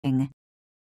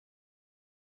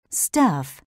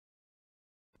stuff,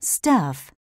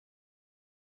 stuff.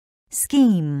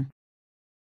 Scheme,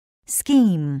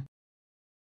 scheme.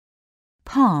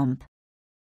 Pomp,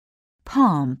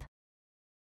 pomp.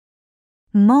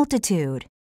 Multitude,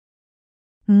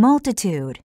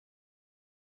 multitude.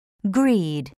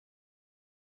 Greed,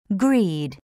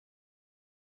 greed.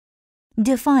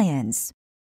 Defiance,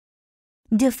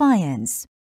 defiance.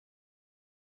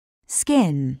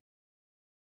 Skin,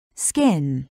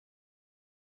 skin.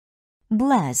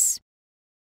 Bless,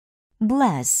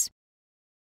 bless.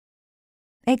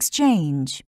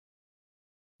 Exchange,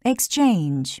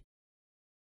 exchange.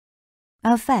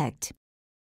 Affect,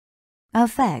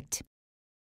 affect.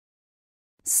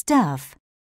 Stuff,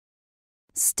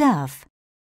 stuff.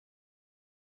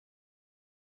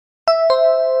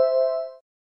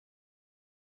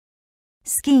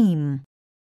 Scheme,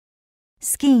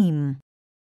 scheme.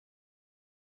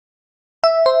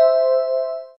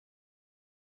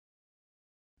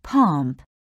 Pomp,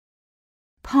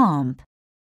 pomp.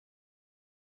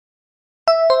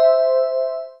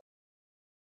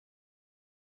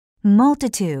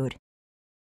 Multitude,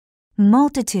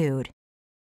 multitude.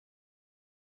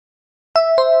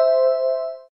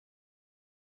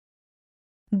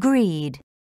 Greed,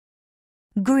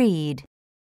 greed.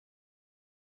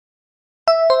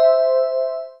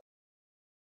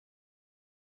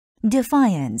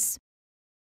 Defiance,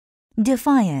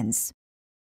 defiance.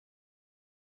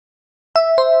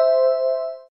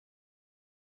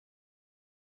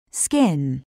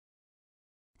 Skin,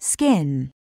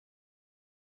 skin.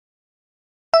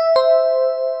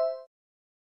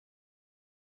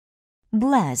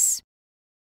 Bless,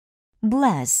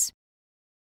 bless.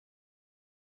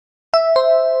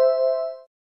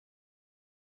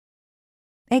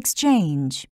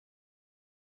 Exchange,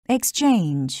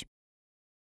 exchange.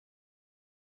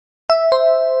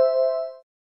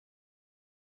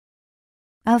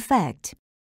 Affect,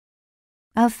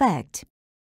 affect.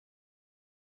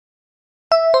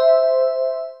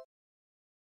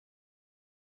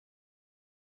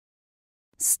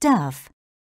 Stuff,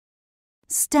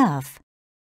 stuff.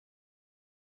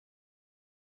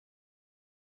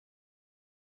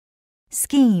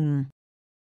 Scheme,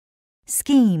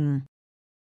 scheme.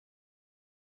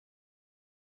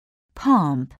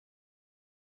 Pomp,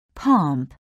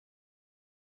 pomp.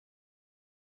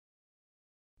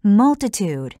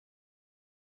 Multitude,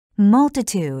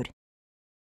 multitude.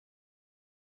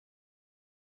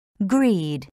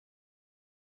 Greed,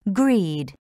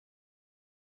 greed.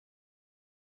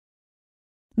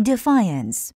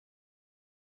 Defiance,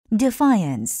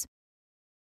 defiance.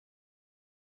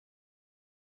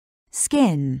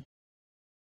 Skin,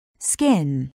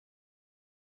 skin.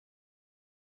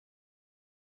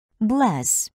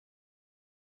 Bless,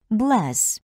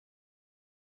 bless.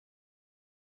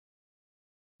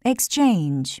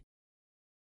 Exchange,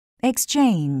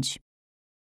 exchange.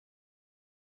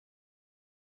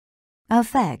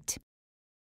 Affect,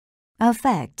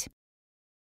 affect.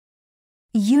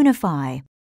 Unify,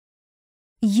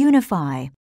 unify.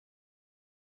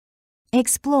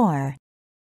 Explore,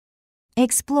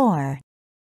 explore.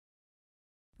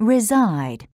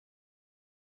 Reside,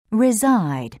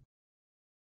 reside.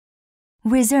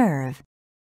 Reserve,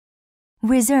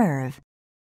 reserve.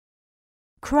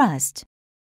 Crust,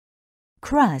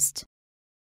 crust.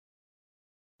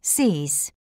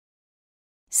 Cease,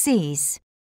 cease.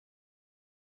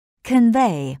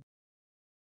 Convey,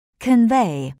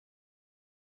 convey.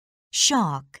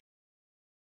 Shock,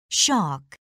 shock.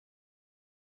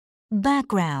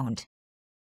 Background,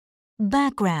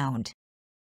 background.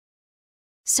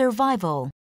 Survival,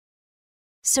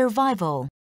 survival.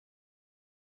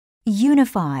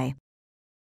 Unify,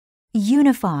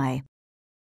 unify.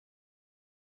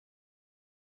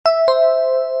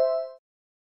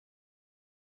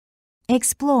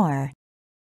 Explore,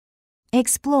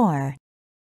 explore.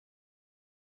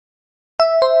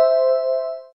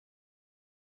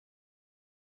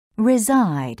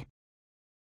 Reside,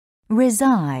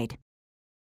 reside.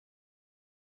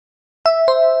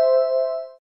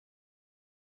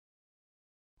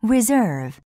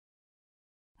 Reserve,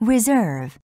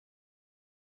 reserve.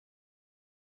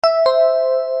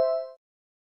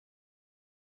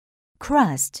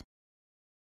 Crust,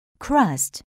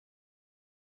 crust.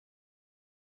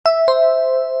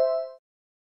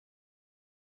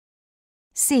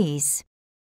 Cease,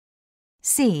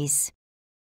 cease.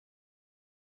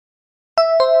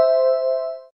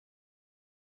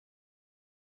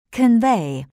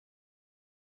 Convey,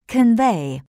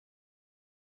 convey.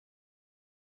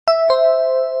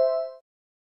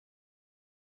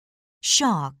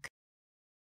 Shock,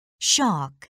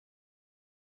 shock.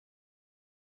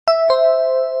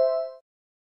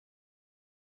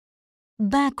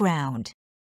 background,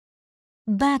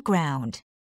 background.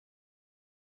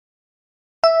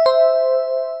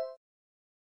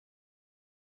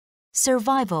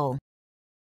 Survival,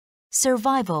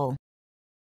 survival.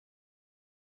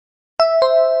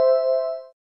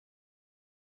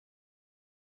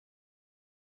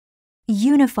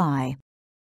 Unify,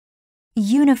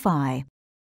 unify.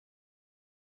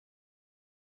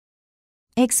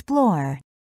 Explore,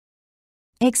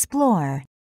 explore.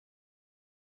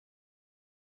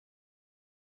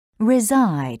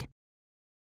 Reside,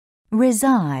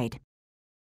 reside.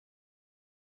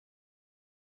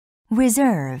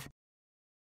 Reserve,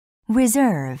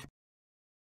 reserve.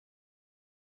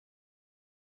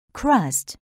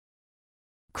 Crust,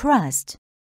 crust.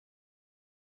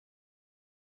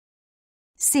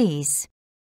 Cease,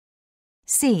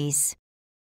 cease.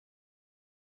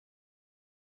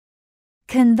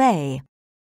 Convey,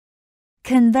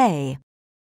 convey.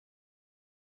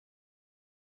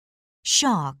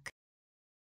 Shock,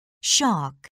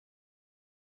 shock.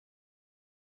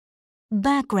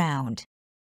 Background,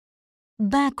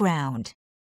 background.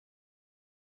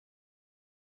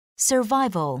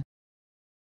 Survival,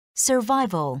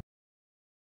 survival.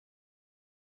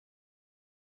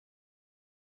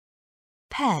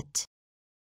 Pet,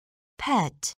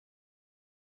 pet.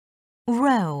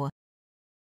 Row,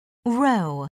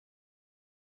 row.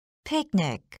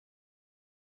 Picnic,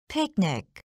 picnic.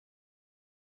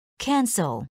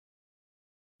 Cancel,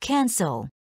 cancel.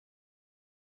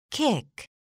 Kick,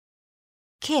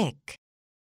 kick.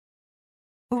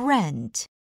 Rent,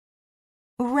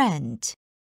 rent.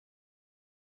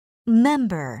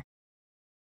 Member,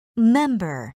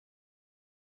 member.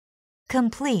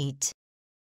 Complete,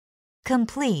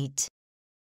 complete.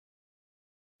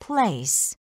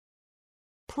 Place,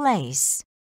 place.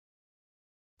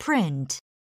 Print,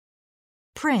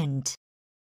 print.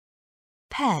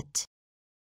 Pet,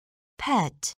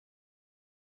 pet.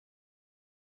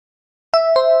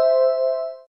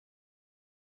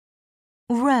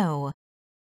 Row,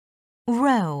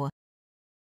 row.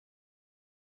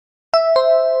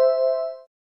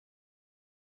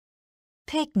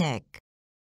 Picnic,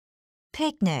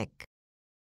 picnic.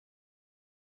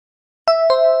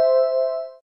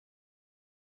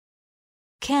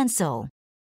 Cancel,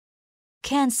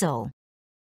 cancel.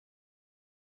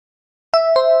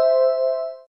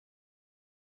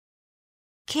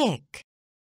 Kick,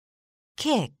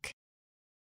 kick.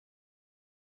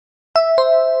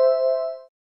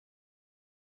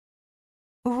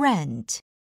 Rent,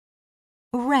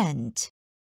 rent.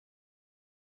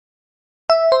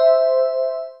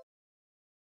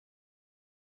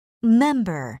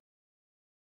 Member,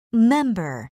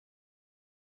 member.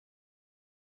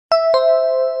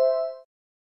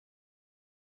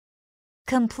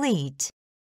 Complete,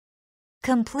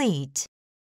 complete.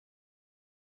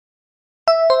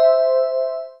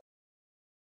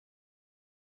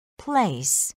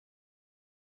 Place,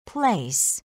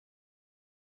 place.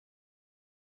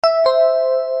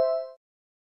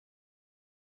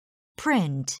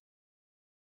 Print,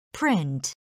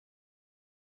 print.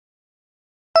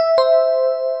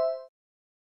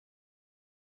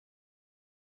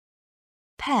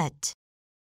 Pet,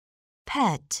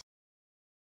 pet.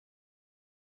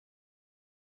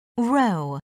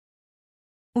 Row,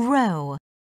 row.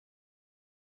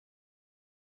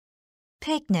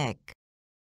 Picnic,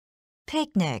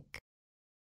 picnic.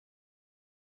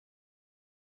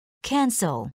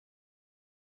 Cancel,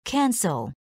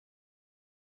 cancel.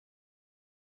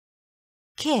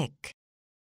 Kick,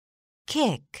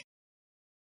 kick.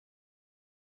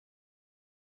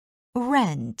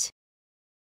 Rent,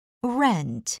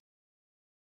 rent.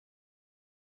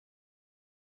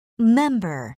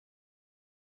 Member,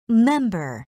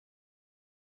 member.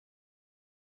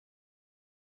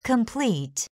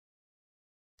 Complete,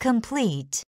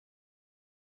 complete.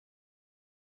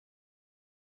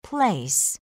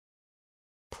 Place,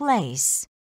 place.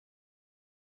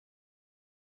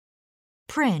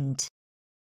 Print,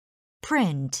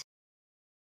 print.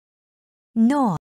 Noise,